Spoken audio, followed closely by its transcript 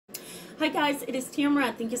Hi guys, it is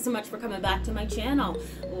Tamara. Thank you so much for coming back to my channel.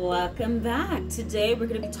 Welcome back. Today we're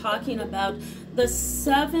going to be talking about the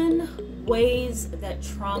 7 ways that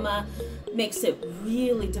trauma makes it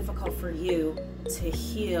really difficult for you to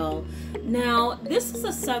heal. Now, this is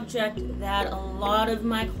a subject that a lot of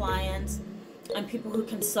my clients and people who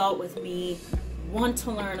consult with me want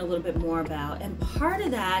to learn a little bit more about, and part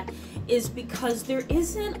of that is because there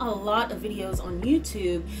isn't a lot of videos on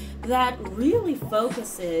YouTube that really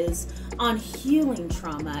focuses on healing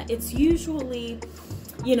trauma. It's usually,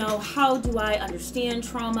 you know, how do I understand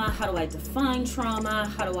trauma? How do I define trauma?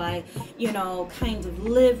 How do I, kind of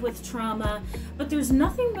live with trauma? But there's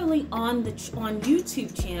nothing really on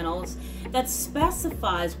YouTube channels that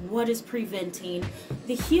specifies what is preventing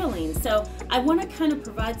the healing. So I want to kind of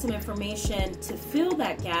provide some information to fill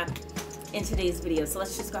that gap in today's video. So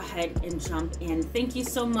let's just go ahead and jump in. Thank you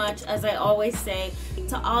so much, as I always say,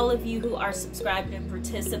 to all of you who are subscribed and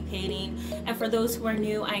participating. And for those who are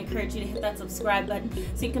new, I encourage you to hit that subscribe button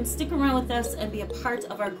so you can stick around with us and be a part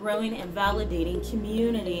of our growing and validating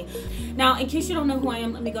community. Now, in case you don't know who I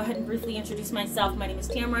am, let me go ahead and briefly introduce myself. My name is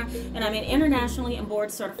Tamara, and I'm an internationally and board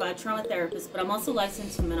certified trauma therapist, but I'm also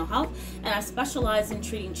licensed in mental health, and I specialize in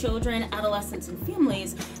treating children, adolescents, and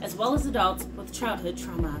families, as well as adults with childhood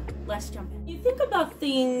trauma. Let's jump in. You think about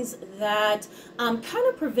things that kind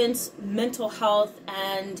of prevents mental health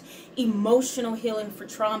and emotional healing for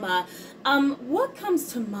trauma. What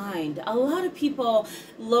comes to mind? A lot of people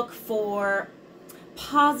look for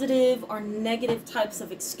positive or negative types of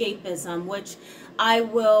escapism, which I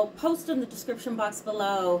will post in the description box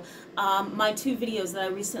below my 2 videos that I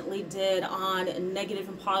recently did on negative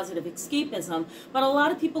and positive escapism. But a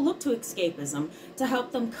lot of people look to escapism to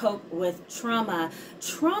help them cope with trauma.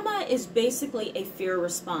 Trauma is basically a fear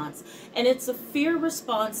response, and it's a fear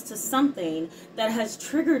response to something that has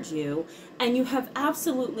triggered you, and you have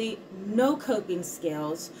absolutely no coping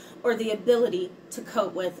skills or the ability to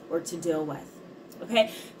cope with or to deal with.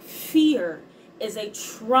 Okay, fear is a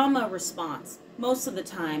trauma response most of the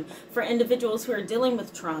time for individuals who are dealing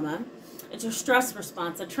with trauma. It's a stress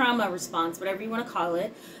response, a trauma response, whatever you want to call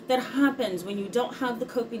it, that happens when you don't have the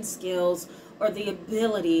coping skills or the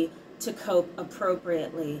ability to cope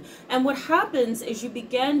appropriately. And what happens is you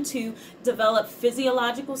begin to develop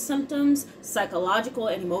physiological symptoms, psychological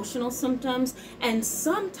and emotional symptoms, and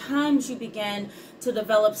sometimes you begin to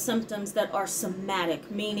develop symptoms that are somatic,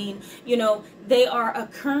 meaning, they are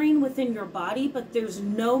occurring within your body, but there's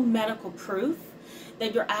no medical proof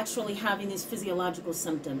that you're actually having these physiological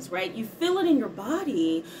symptoms, right? You feel it in your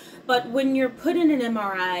body, but when you're put in an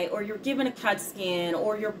MRI or you're given a CAT scan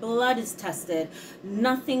or your blood is tested,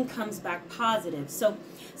 nothing comes back positive. So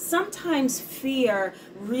sometimes fear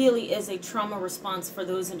really is a trauma response for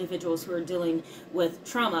those individuals who are dealing with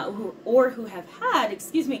trauma or who have had,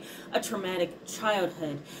 a traumatic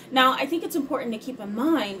childhood. Now, I think it's important to keep in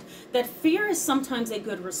mind that fear is sometimes a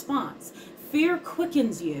good response. Fear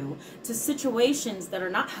quickens you to situations that are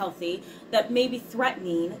not healthy, that may be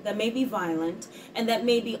threatening, that may be violent, and that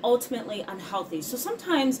may be ultimately unhealthy. So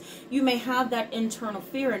sometimes you may have that internal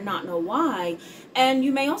fear and not know why, and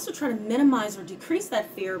you may also try to minimize or decrease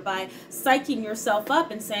that fear by psyching yourself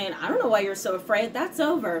up and saying, I don't know why you're so afraid, that's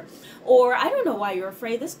over. Or I don't know why you're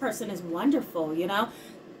afraid, this person is wonderful,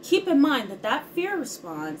 Keep in mind that that fear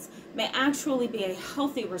response may actually be a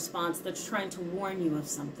healthy response that's trying to warn you of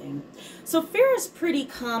something. So fear is pretty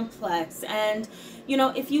complex, and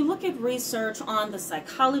if you look at research on the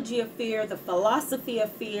psychology of fear, the philosophy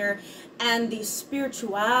of fear, and the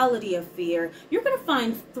spirituality of fear, you're going to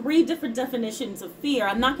find 3 different definitions of fear.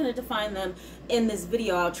 I'm not going to define them in this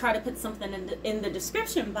video. I'll try to put something in the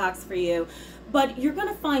description box for you. But you're going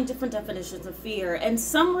to find different definitions of fear. And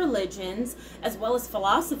some religions, as well as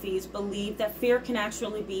philosophies, believe that fear can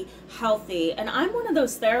actually be healthy. And I'm one of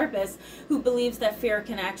those therapists who believes that fear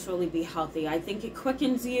can actually be healthy. I think it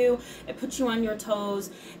quickens you, it puts you on your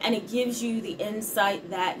toes, and it gives you the insight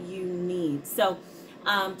that you need. So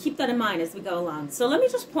keep that in mind as we go along. So let me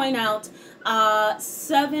just point out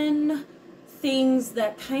 7 things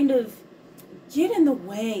that kind of get in the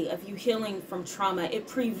way of you healing from trauma. It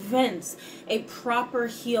prevents a proper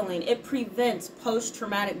healing. It prevents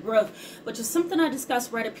post-traumatic growth, which is something I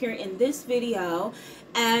discussed right up here in this video,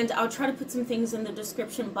 and I'll try to put some things in the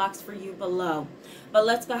description box for you below. But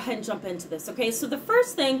let's go ahead and jump into this. Okay, so the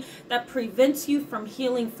first thing that prevents you from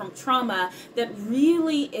healing from trauma that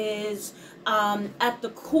really is at the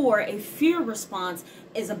core, a fear response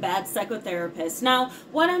is a bad psychotherapist. Now,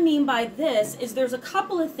 what I mean by this is there's a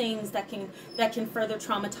couple of things that can further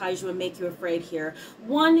traumatize you and make you afraid here.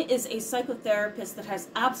 One is a psychotherapist that has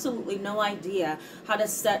absolutely no idea how to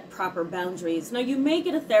set proper boundaries. Now, you may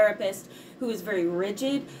get a therapist who is very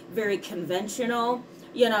rigid, very conventional,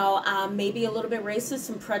 maybe a little bit racist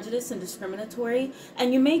and prejudiced and discriminatory.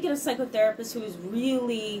 And you may get a psychotherapist who is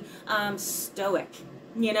really stoic.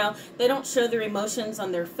 They don't show their emotions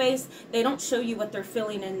on their face. They don't show you what they're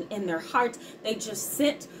feeling in their heart. They just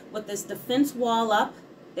sit with this defense wall up.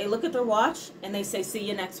 They look at their watch and they say, see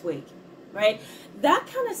you next week, right? That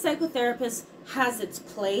kind of psychotherapist has its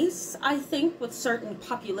place, I think, with certain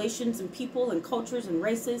populations and people and cultures and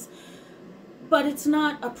races, but it's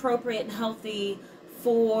not appropriate and healthy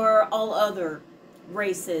for all other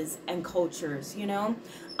races and cultures,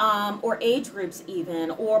 or age groups even,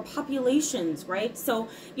 or populations, right? So,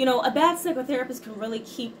 a bad psychotherapist can really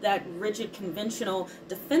keep that rigid, conventional,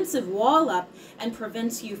 defensive wall up and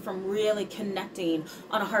prevents you from really connecting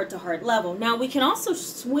on a heart-to-heart level. Now, we can also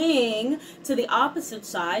swing to the opposite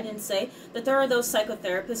side and say that there are those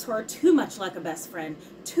psychotherapists who are too much like a best friend,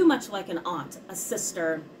 too much like an aunt, a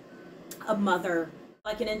sister, a mother,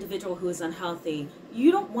 like an individual who is unhealthy.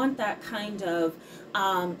 You don't want that kind of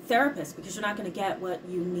therapist, because you're not going to get what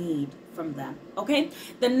you need from them, okay?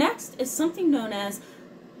 The next is something known as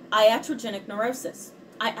iatrogenic neurosis.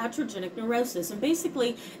 And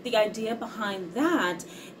basically the idea behind that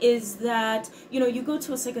is that, you go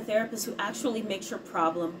to a psychotherapist who actually makes your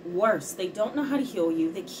problem worse. They don't know how to heal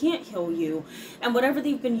you. They can't heal you. And whatever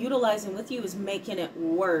they've been utilizing with you is making it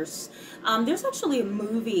worse. There's actually a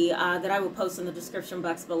movie that I will post in the description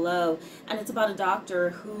box below, and it's about a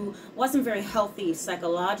doctor who wasn't very healthy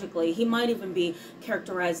psychologically. He might even be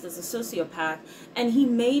characterized as a sociopath, and he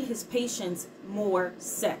made his patients more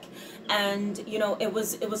sick. And it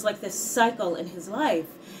was like this cycle in his life.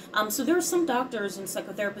 So there are some doctors and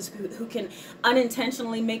psychotherapists who can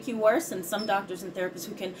unintentionally make you worse, and some doctors and therapists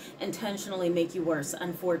who can intentionally make you worse.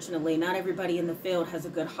 Unfortunately, not everybody in the field has a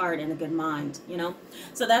good heart and a good mind,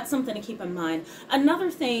 So that's something to keep in mind.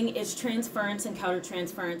 Another thing is transference and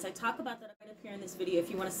countertransference. I talk about that right up here in this video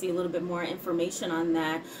if you want to see a little bit more information on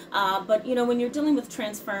that. But when you're dealing with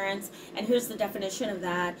transference, and here's the definition of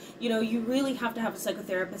that, you really have to have a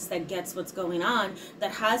psychotherapist that gets what's going on,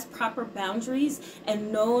 that has proper boundaries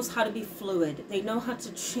and knows how to be fluid. They know how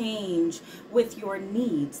to change with your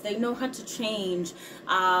needs. They know how to change,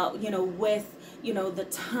 with the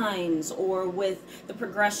times, or with the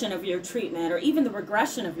progression of your treatment, or even the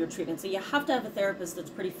regression of your treatment. So you have to have a therapist that's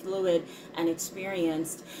pretty fluid and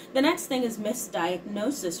experienced. The next thing is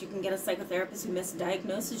misdiagnosis. You can get a psychotherapist who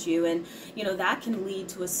misdiagnoses you, and that can lead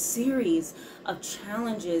to a series of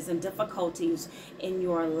challenges and difficulties in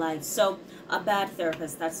your life. So a bad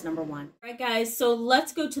therapist, that's number one. All right, guys, so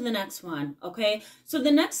let's go to the next one, okay? So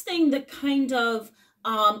the next thing that kind of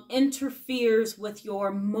interferes with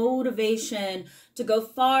your motivation to go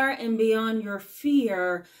far and beyond your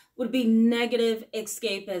fear would be negative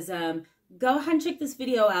escapism. Go ahead and check this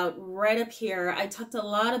video out right up here. I talked a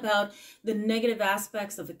lot about the negative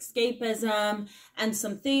aspects of escapism and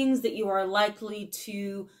some things that you are likely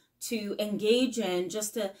to engage in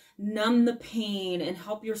just to numb the pain and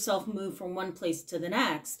help yourself move from one place to the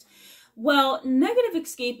next. Well, negative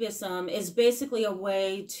escapism is basically a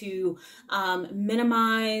way to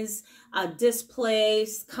minimize,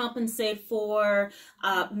 displace, compensate for,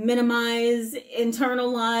 minimize,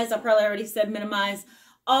 internalize. I probably already said minimize.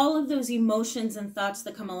 All of those emotions and thoughts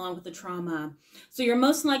that come along with the trauma. So you're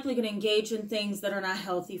most likely going to engage in things that are not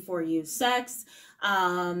healthy for you. Sex,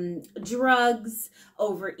 drugs,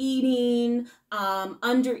 overeating,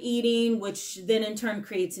 undereating, which then in turn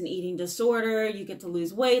creates an eating disorder. You get to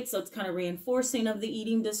lose weight, so it's kind of reinforcing of the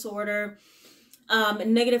eating disorder.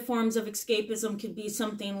 Negative forms of escapism could be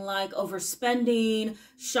something like overspending,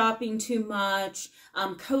 shopping too much,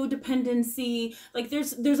 codependency. Like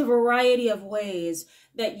there's a variety of ways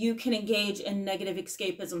that you can engage in negative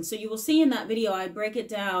escapism. So you will see in that video, I break it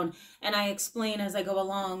down and I explain as I go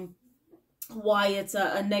along why it's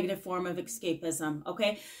a negative form of escapism,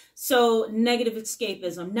 okay? So negative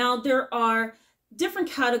escapism. Now there are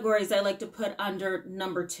different categories I like to put under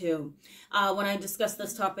number 2 when I discuss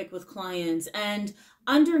this topic with clients. And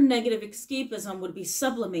under negative escapism would be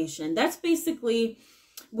sublimation. That's basically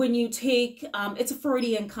when you take, it's a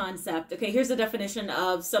Freudian concept. Okay, here's a definition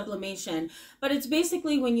of sublimation. But it's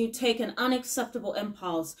basically when you take an unacceptable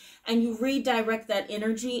impulse and you redirect that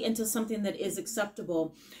energy into something that is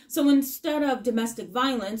acceptable. So instead of domestic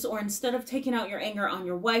violence, or instead of taking out your anger on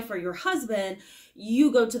your wife or your husband,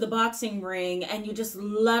 you go to the boxing ring and you just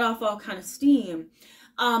let off all kind of steam.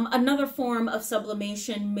 Another form of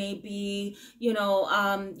sublimation may be, you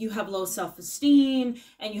have low self-esteem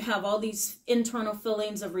and you have all these internal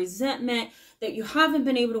feelings of resentment that you haven't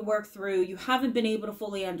been able to work through, you haven't been able to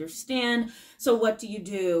fully understand. So what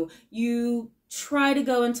do? You try to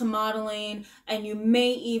go into modeling, and you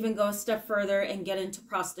may even go a step further and get into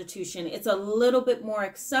prostitution. It's a little bit more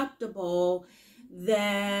acceptable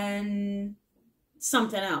than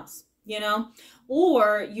something else,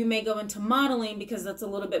 or you may go into modeling because that's a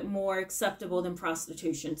little bit more acceptable than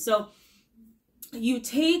prostitution. So you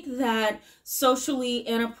take that socially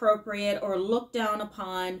inappropriate or looked down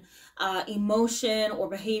upon emotion or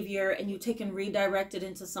behavior, and you take and redirect it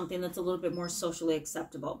into something that's a little bit more socially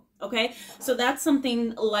acceptable. Okay, so that's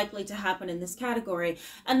something likely to happen in this category.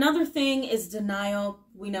 Another thing is denial.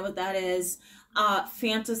 We know what that is.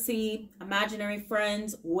 Fantasy, imaginary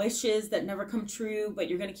friends, wishes that never come true, but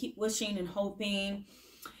you're going to keep wishing and hoping.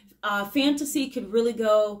 Fantasy could really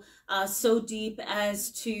go so deep as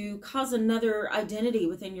to cause another identity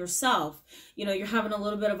within yourself. You're having a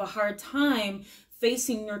little bit of a hard time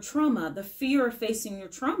facing your trauma. The fear of facing your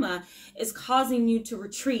trauma is causing you to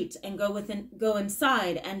retreat and go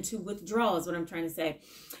inside and to withdraw, is what I'm trying to say.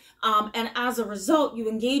 And as a result, you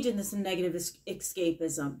engage in this negative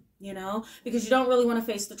escapism, because you don't really want to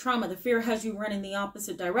face the trauma. The fear has you run in the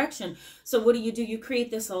opposite direction. So what do? You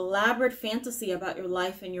create this elaborate fantasy about your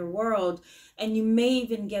life and your world, and you may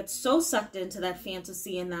even get so sucked into that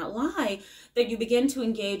fantasy and that lie that you begin to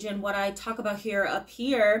engage in what I talk about up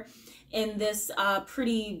here in this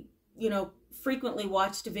pretty, frequently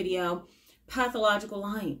watched video, pathological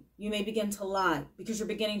lying. You may begin to lie because you're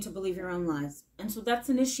beginning to believe your own lies. And so that's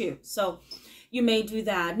an issue. So you may do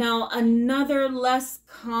that. Now, another less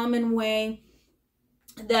common way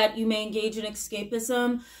that you may engage in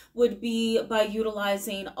escapism would be by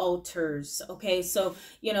utilizing alters. Okay, so,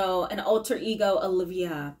 an alter ego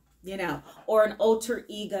Olivia, or an alter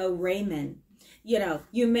ego Raymond.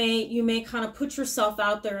 You may kind of put yourself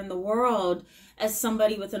out there in the world as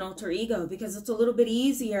somebody with an alter ego, because it's a little bit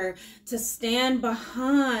easier to stand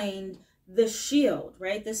behind the shield,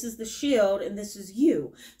 right? This is the shield and this is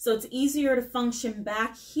you. So it's easier to function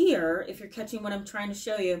back here, if you're catching what I'm trying to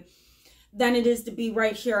show you, than it is to be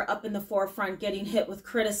right here up in the forefront, getting hit with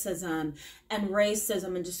criticism and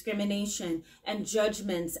racism and discrimination and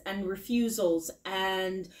judgments and refusals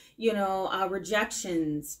and,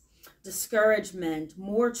 rejections, discouragement,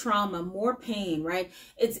 more trauma, more pain, right?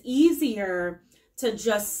 It's easier to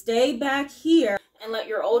just stay back here and let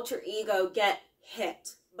your alter ego get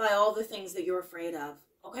hit by all the things that you're afraid of.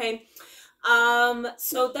 Okay,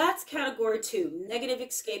 so that's category 2, negative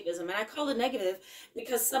escapism. And I call it negative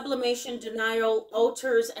because sublimation, denial,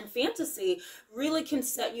 alters, and fantasy really can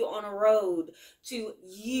set you on a road to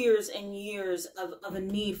years and years of a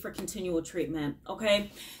need for continual treatment.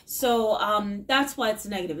 Okay, so that's why it's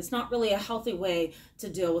negative. It's not really a healthy way to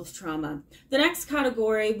deal with trauma. The next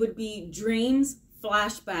category would be dreams,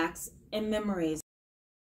 flashbacks, and memories.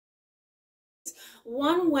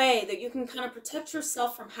 One way that you can kind of protect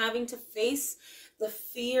yourself from having to face the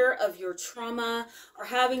fear of your trauma or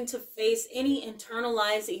having to face any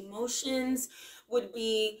internalized emotions would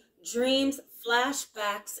be dreams,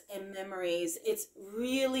 flashbacks, and memories. It's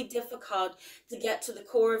really difficult to get to the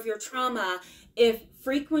core of your trauma if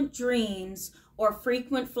frequent dreams or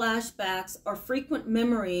frequent flashbacks or frequent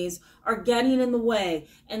memories are getting in the way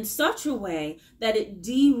in such a way that it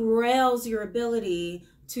derails your ability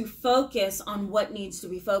to focus on what needs to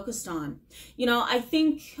be focused on. I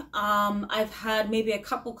think I've had maybe a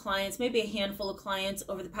couple clients, maybe a handful of clients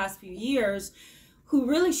over the past few years who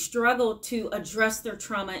really struggle to address their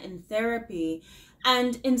trauma in therapy.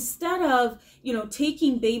 And instead of,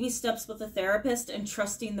 taking baby steps with a therapist and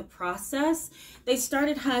trusting the process, they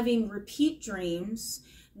started having repeat dreams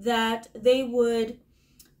that they would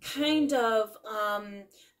kind of,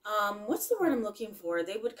 what's the word I'm looking for?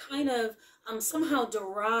 They would kind of somehow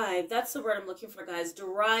derive, that's the word I'm looking for, guys,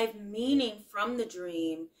 derive meaning from the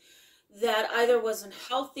dream that either wasn't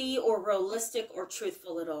healthy or realistic or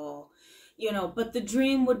truthful at all. But the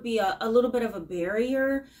dream would be a little bit of a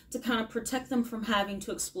barrier to kind of protect them from having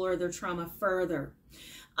to explore their trauma further.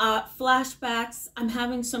 Flashbacks, I'm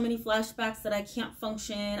having so many flashbacks that I can't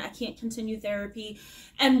function, I can't continue therapy.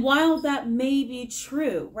 And while that may be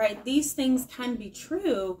true, right, these things can be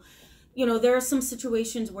true, you know, there are some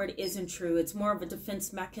situations where it isn't true. It's more of a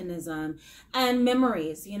defense mechanism. And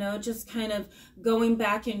memories, you know, just kind of going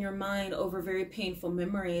back in your mind over very painful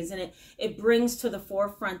memories. And it brings to the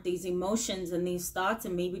forefront these emotions and these thoughts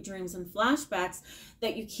and maybe dreams and flashbacks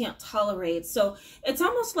that you can't tolerate. So it's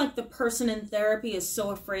almost like the person in therapy is so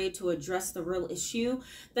afraid to address the real issue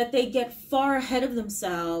that they get far ahead of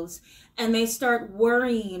themselves and they start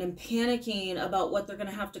worrying and panicking about what they're going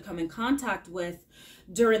to have to come in contact with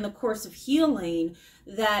during the course of healing,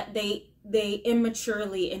 that they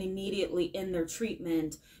immaturely and immediately end their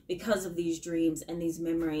treatment because of these dreams and these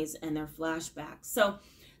memories and their flashbacks. So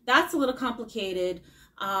that's a little complicated.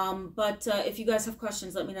 But if you guys have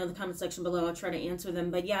questions, let me know in the comment section below. I'll try to answer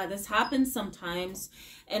them. But yeah, this happens sometimes,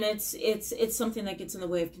 and it's something that gets in the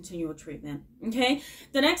way of continual treatment. Okay.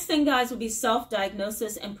 The next thing, guys, would be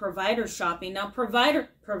self-diagnosis and provider shopping. Now,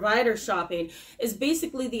 provider shopping is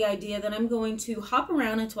basically the idea that I'm going to hop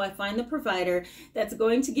around until I find the provider that's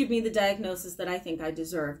going to give me the diagnosis that I think I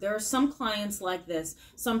deserve. There are some clients like this,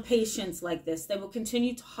 some patients like this. They will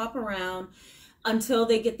continue to hop around until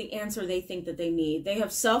they get the answer they think that they need. They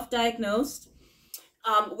have self-diagnosed,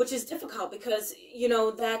 which is difficult because, you know,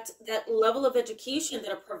 that level of education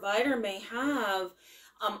that a provider may have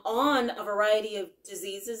on a variety of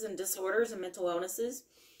diseases and disorders and mental illnesses,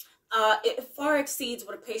 it far exceeds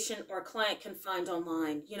what a patient or a client can find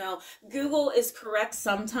online. You know, Google is correct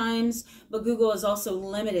sometimes, but Google is also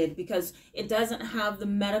limited because it doesn't have the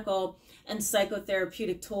medical and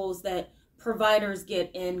psychotherapeutic tools that providers get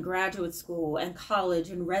in graduate school and college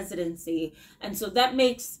and residency. And so that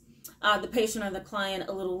makes the patient or the client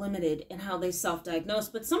a little limited in how they self-diagnose.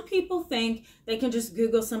 But some people think they can just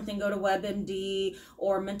Google something, go to WebMD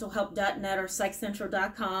or mentalhealth.net or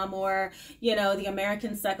psychcentral.com or, you know, the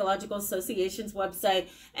American Psychological Association's website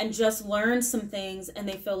and just learn some things, and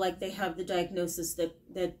they feel like they have the diagnosis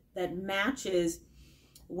that matches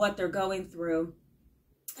what they're going through.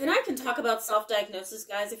 And I can talk about self-diagnosis,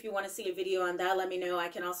 guys. If you want to see a video on that, let me know. I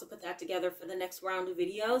can also put that together for the next round of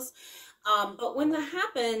videos. But when that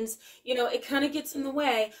happens, you know, it kind of gets in the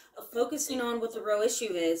way of focusing on what the real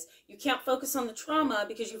issue is. You can't focus on the trauma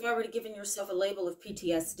because you've already given yourself a label of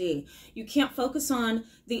PTSD. You can't focus on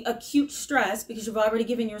the acute stress because you've already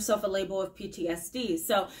given yourself a label of PTSD.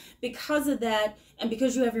 So because of that, and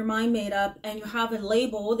because you have your mind made up and you have a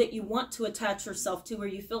label that you want to attach yourself to, or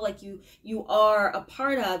you feel like you are a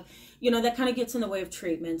part of, you know, that kind of gets in the way of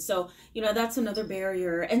treatment. So, you know, that's another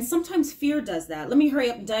barrier. And sometimes fear does that. Let me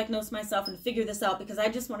hurry up and diagnose myself and figure this out because I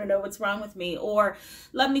just want to know what's wrong with me. Or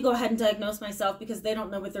let me go ahead and diagnose myself because they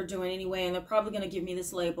don't know what they're doing anyway, and they're probably going to give me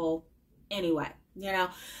this label anyway, you know.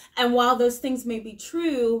 And while those things may be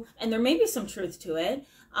true, and there may be some truth to it,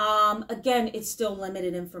 again, it's still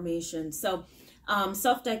limited information. So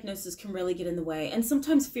self-diagnosis can really get in the way. And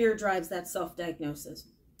sometimes fear drives that self-diagnosis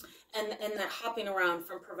and that hopping around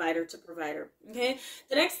from provider to provider. Okay.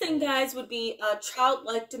 The next thing, guys, would be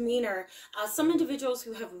childlike demeanor. Some individuals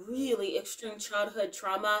who have really extreme childhood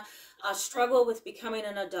trauma struggle with becoming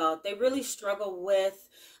an adult. They really struggle with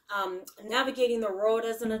navigating the world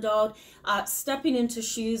as an adult, stepping into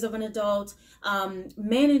shoes of an adult,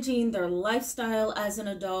 managing their lifestyle as an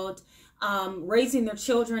adult, raising their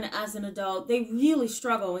children as an adult. They really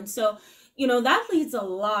struggle. And so, you know, that leads a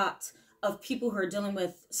lot of people who are dealing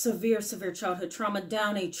with severe childhood trauma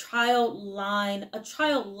down a childlike,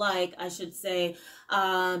 I should say,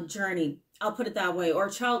 journey. I'll put it that way, or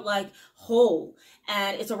a childlike hole.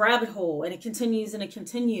 And it's a rabbit hole, and it continues and it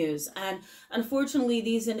continues. And unfortunately,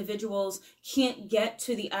 these individuals can't get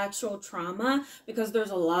to the actual trauma because there's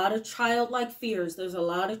a lot of childlike fears. There's a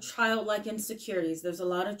lot of childlike insecurities. There's a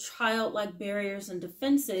lot of childlike barriers and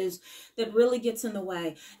defenses that really gets in the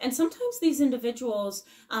way. And sometimes these individuals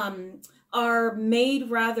are made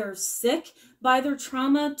rather sick by their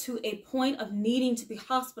trauma to a point of needing to be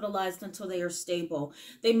hospitalized until they are stable.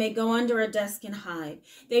 They may go under a desk and hide.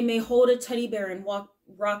 They may hold a teddy bear and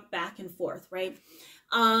rock back and forth, right?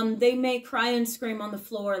 They may cry and scream on the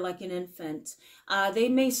floor like an infant. They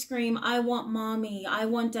may scream, I want mommy, I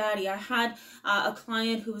want daddy. I had a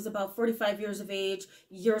client who was about 45 years of age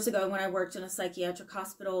years ago when I worked in a psychiatric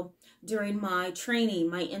hospital during my training,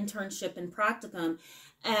 my internship and practicum.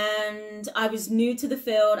 And I was new to the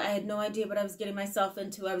field. I had no idea what I was getting myself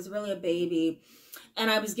into. I was really a baby.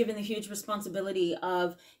 And I was given the huge responsibility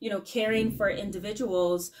of, you know, caring for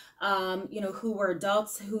individuals, you know, who were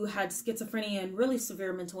adults who had schizophrenia and really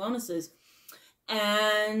severe mental illnesses.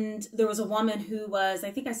 And there was a woman who was,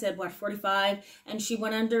 I think I said, what, 45, and she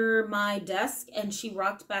went under my desk and she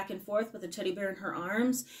rocked back and forth with a teddy bear in her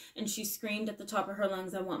arms, and she screamed at the top of her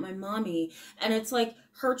lungs, I want my mommy. And it's like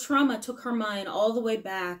her trauma took her mind all the way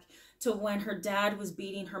back to when her dad was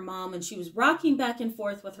beating her mom and she was rocking back and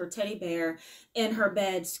forth with her teddy bear in her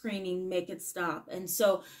bed screaming, "Make it stop." And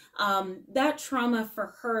so that trauma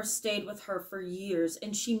for her stayed with her for years,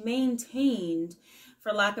 and she maintained,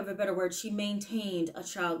 for lack of a better word, she maintained a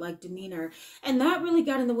childlike demeanor. And that really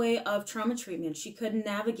got in the way of trauma treatment. She couldn't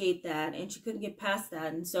navigate that, and she couldn't get past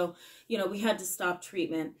that. And so, we had to stop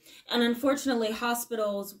treatment. And unfortunately,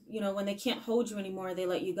 hospitals, when they can't hold you anymore, they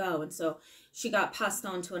let you go. And so she got passed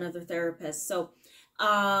on to another therapist. So,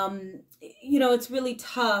 it's really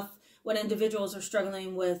tough when individuals are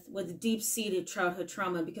struggling with deep-seated childhood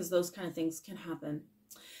trauma, because those kind of things can happen.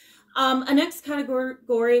 A next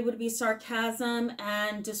category would be sarcasm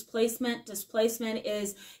and displacement. Displacement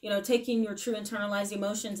is, taking your true internalized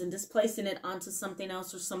emotions and displacing it onto something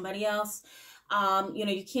else or somebody else.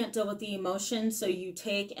 You can't deal with the emotion, so you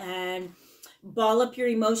take and ball up your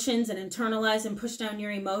emotions and internalize and push down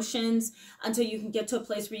your emotions until you can get to a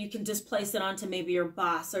place where you can displace it onto maybe your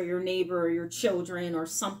boss or your neighbor or your children or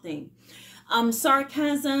something.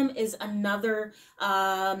 Sarcasm is another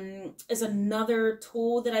tool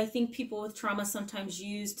that I think people with trauma sometimes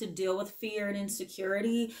use to deal with fear and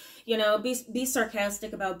insecurity. Be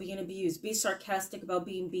sarcastic about being abused. Be sarcastic about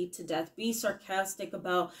being beat to death. Be sarcastic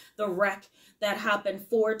about the wreck that happened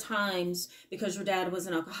 4 times because your dad was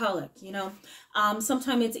an alcoholic.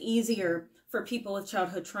 Sometimes it's easier for people with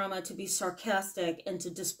childhood trauma to be sarcastic and to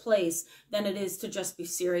displace than it is to just be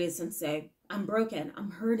serious and say, "I'm broken,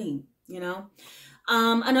 I'm hurting."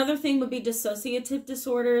 Another thing would be dissociative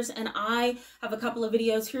disorders, and I have a couple of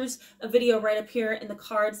videos. Here's a video right up here in the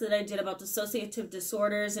cards that I did about dissociative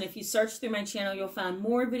disorders, and if you search through my channel, you'll find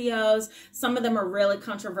more videos. Some of them are really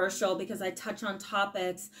controversial because I touch on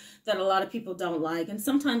topics that a lot of people don't like, and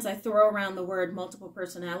sometimes I throw around the word multiple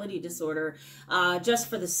personality disorder just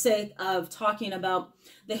for the sake of talking about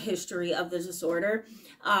the history of the disorder.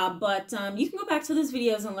 But you can go back to those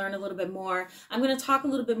videos and learn a little bit more. I'm going to talk a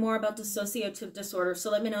little bit more about dissociative disorder,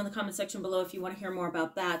 so let me know in the comment section below if you want to hear more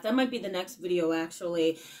about that. That might be the next video,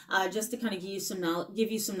 actually, just to kind of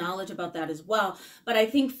give you some knowledge about that as well. But I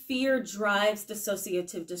think fear drives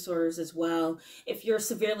dissociative disorders as well. If you're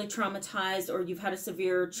severely traumatized or you've had a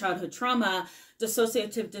severe childhood trauma,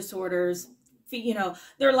 dissociative disorders,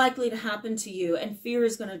 they're likely to happen to you, and fear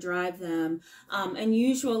is going to drive them. And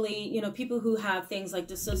usually, people who have things like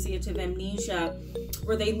dissociative amnesia,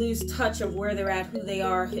 where they lose touch of where they're at, who they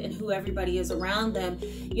are, and who everybody is around them,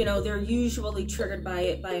 they're usually triggered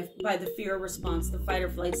by the fear response, the fight or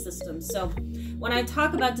flight system. So when I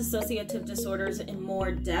talk about dissociative disorders in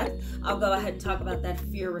more depth, I'll go ahead and talk about that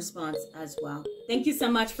fear response as well. Thank you so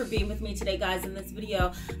much for being with me today, guys, in this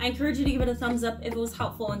video. I encourage you to give it a thumbs up if it was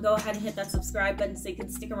helpful, and go ahead and hit that subscribe button so you can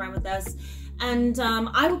stick around with us. And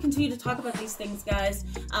I will continue to talk about these things, guys.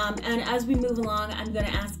 And as we move along, I'm going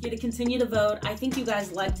to ask you to continue to vote. I think you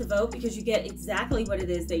guys like to vote because you get exactly what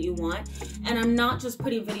it is that you want. And I'm not just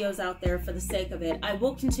putting videos out there for the sake of it. I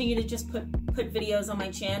will continue to just put videos on my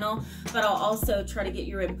channel, but I'll also try to get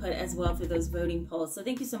your input as well through those voting polls. So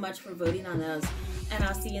thank you so much for voting on those. And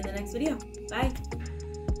I'll see you in the next video. Bye.